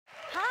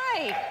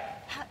Hi.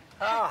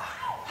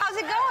 How's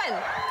it going?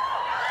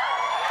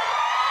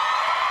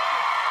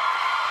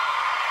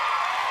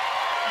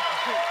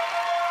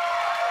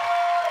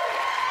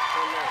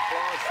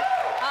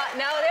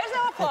 No, there's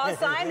no applause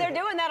sign. They're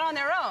doing that on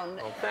their own.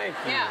 Well, thank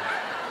you. Yeah.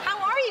 How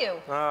are you?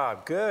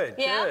 Good,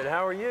 Yeah? good.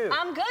 How are you?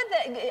 I'm good.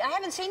 I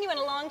haven't seen you in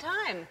a long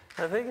time.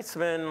 I think it's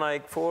been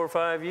like 4 or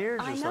 5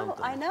 years or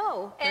something. I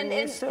know. And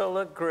you still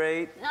look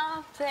great.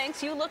 Oh,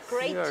 thanks. You look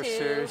great, you are, too.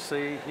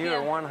 Seriously, you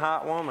are one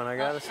hot woman, I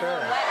gotta say. You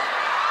have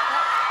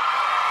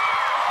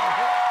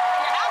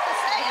to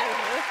say it.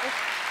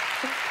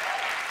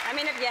 I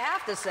mean, if you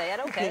have to say it,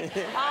 okay.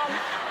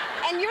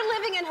 And you're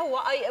living in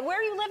Hawaii. Where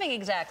are you living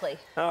exactly?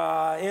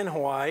 In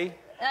Hawaii.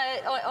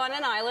 On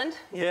an island?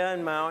 Yeah,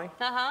 in Maui.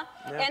 Uh-huh.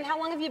 Yeah. And how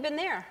long have you been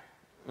there?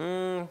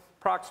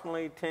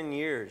 Approximately 10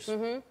 years.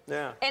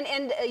 Yeah.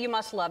 And you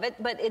must love it,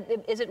 but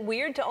is it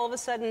weird to all of a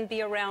sudden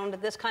be around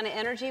this kind of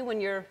energy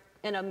when you're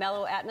in a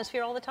mellow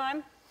atmosphere all the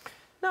time?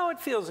 No, it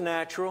feels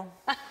natural.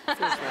 It feels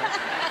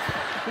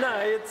natural. No,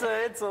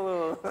 it's a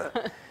little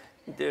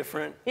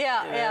different.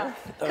 Yeah.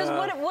 Because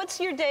what's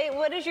your day?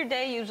 What does your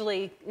day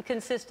usually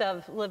consist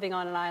of living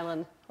on an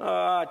island?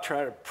 I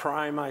try to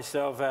pry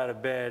myself out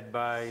of bed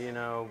by,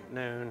 noon.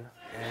 And,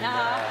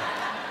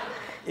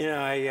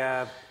 I,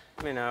 have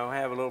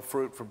a little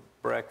fruit for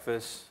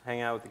breakfast, hang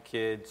out with the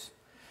kids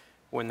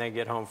when they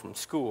get home from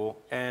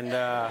school. And,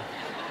 I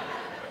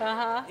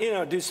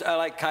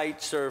like kite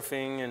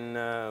surfing and,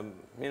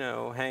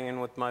 hanging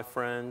with my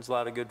friends, a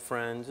lot of good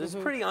friends. It's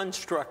pretty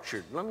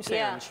unstructured. Let me say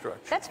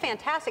unstructured. That's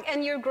fantastic.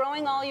 And you're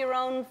growing all your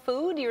own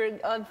food, your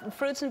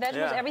fruits and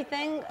vegetables,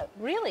 everything?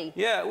 Really?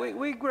 Yeah,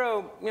 we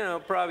grow,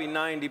 probably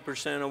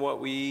 90% of what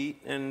we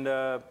eat. And,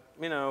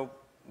 we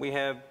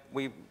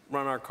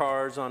run our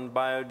cars on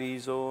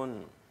biodiesel,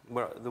 and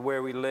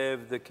where we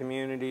live, the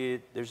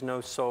community, there's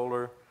no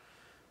solar.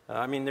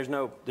 There's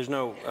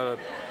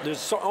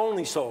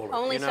only solar.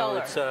 Only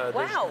solar.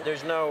 Wow.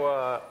 There's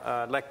no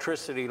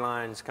electricity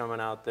lines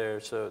coming out there,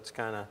 so it's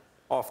kind of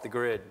off the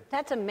grid.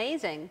 That's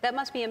amazing. That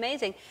must be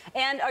amazing.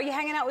 And are you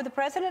hanging out with the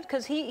president?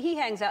 Because he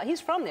hangs out. He's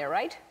from there,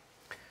 right?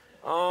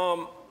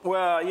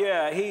 Well,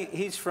 yeah,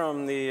 he's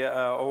from the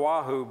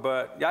Oahu,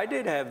 but I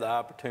did have the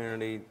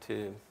opportunity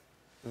to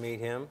meet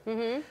him.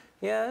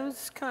 Yeah, it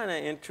was kind of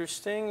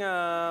interesting.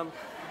 I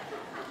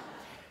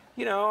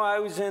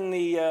was in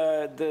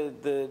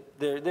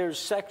there's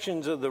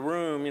sections of the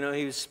room,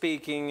 he was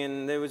speaking,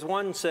 and there was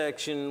one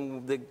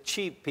section, the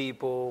cheap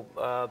people,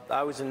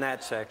 I was in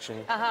that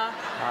section.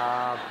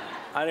 I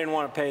didn't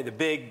want to pay the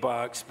big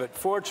bucks, but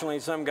fortunately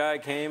some guy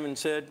came and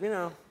said,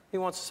 he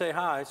wants to say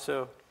hi,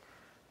 so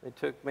they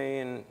took me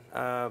and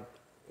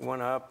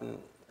went up and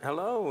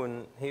hello,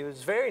 and he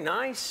was very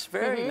nice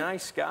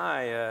nice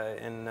guy,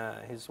 and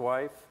his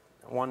wife,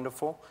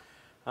 wonderful.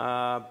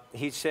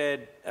 He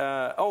said,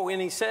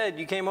 and he said,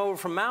 you came over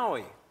from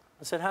Maui.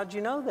 I said, how'd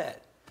you know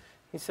that?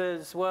 He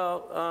says,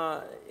 well,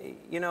 I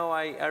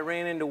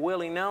ran into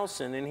Willie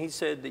Nelson, and he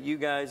said that you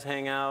guys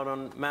hang out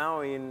on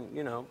Maui, and,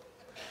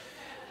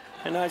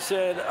 And I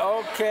said,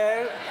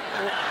 okay.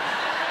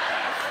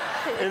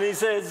 And he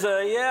says,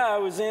 yeah, I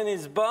was in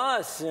his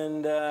bus,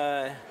 and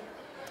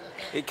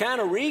it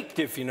kind of reeked,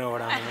 if you know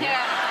what I mean.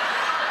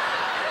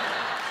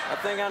 I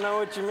think I know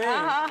what you mean.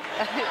 And,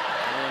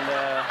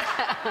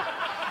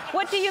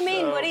 what do you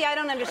mean, Woody? I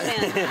don't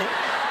understand.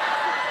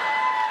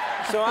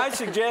 So I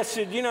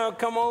suggested,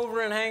 come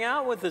over and hang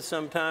out with us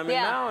sometime in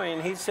Maui.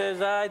 And he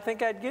says, I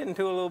think I'd get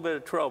into a little bit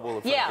of trouble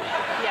if I did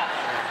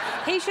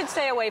that. He should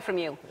stay away from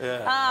you.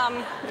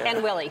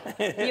 And Willie.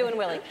 You and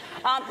Willie.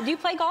 Do you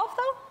play golf,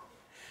 though?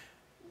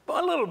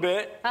 A little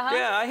bit.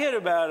 Yeah, I hit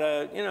about,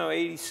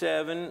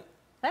 87.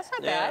 That's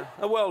not bad.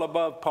 Well,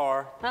 above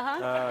par.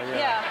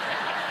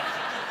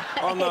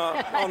 On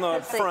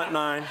the front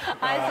nine.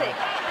 I see.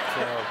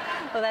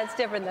 Well, that's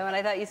different than what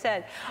I thought you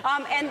said.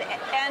 And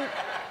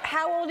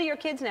how old are your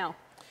kids now?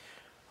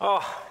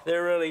 Oh,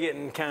 they're really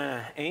getting kind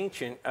of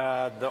ancient.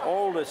 The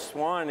oldest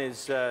one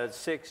is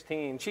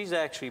 16. She's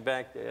actually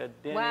back there.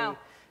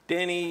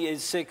 Denny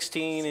is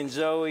 16, and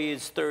Zoe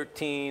is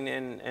 13,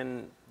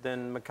 and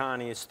then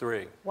Makani is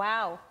 3.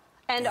 Wow.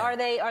 And are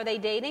they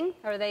dating?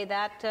 Are they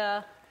that?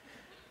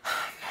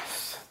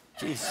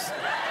 Jeez.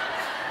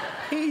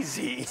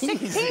 Easy.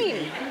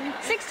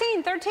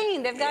 16,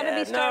 13. They've got to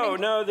be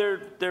starting. No,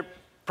 they're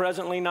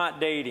presently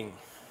not dating.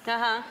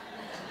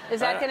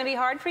 Is that going to be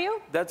hard for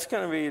you? That's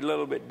going to be a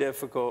little bit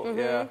difficult.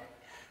 Yeah.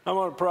 I'm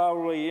going to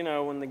probably,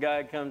 when the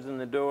guy comes in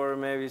the door,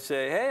 maybe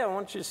say, hey, I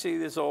want you to see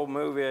this old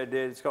movie I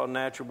did. It's called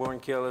Natural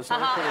Born Killers.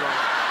 Something I don't know.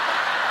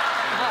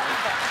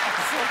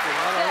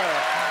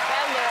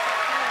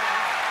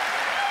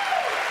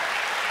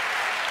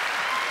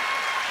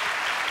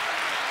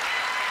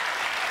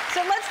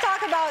 So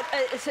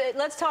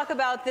let's talk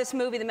about this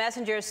movie, The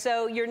Messenger.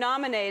 So you're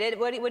nominated.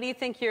 What do you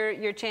think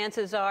your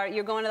chances are?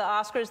 You're going to the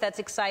Oscars. That's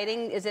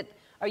exciting.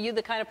 Are you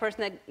the kind of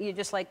person that you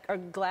just are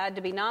glad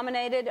to be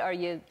nominated? Are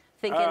you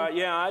thinking?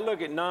 Yeah, I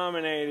look at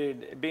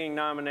being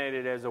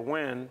nominated as a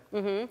win.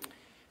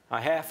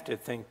 I have to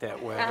think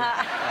that way.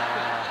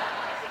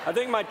 I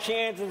think my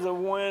chances of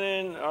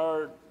winning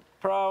are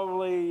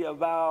probably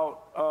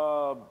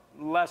about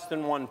less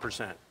than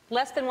 1%.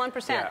 Less than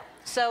 1%. Yeah.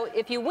 So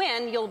if you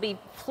win, you'll be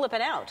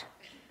flipping out.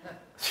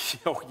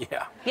 Oh,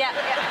 yeah. Yeah.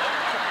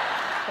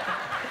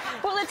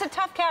 Well, it's a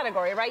tough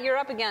category, right? You're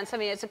up against, I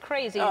mean, it's a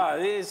crazy...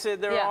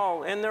 They're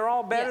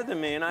all better than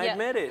me, and I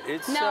admit it.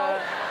 It's no,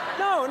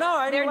 I'm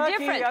lucky.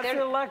 different. I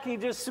feel lucky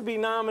just to be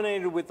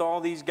nominated with all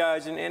these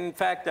guys. And in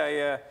fact,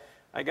 I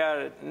got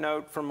a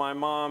note from my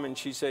mom, and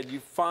she said, "You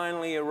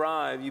finally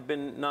arrived. You've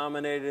been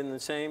nominated in the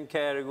same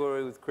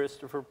category with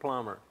Christopher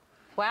Plummer."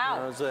 Wow.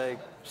 And I was like,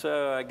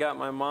 so I got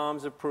my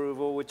mom's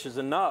approval, which is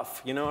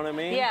enough. You know what I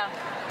mean? Yeah.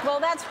 Well,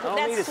 that's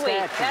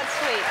sweet. That's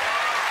sweet.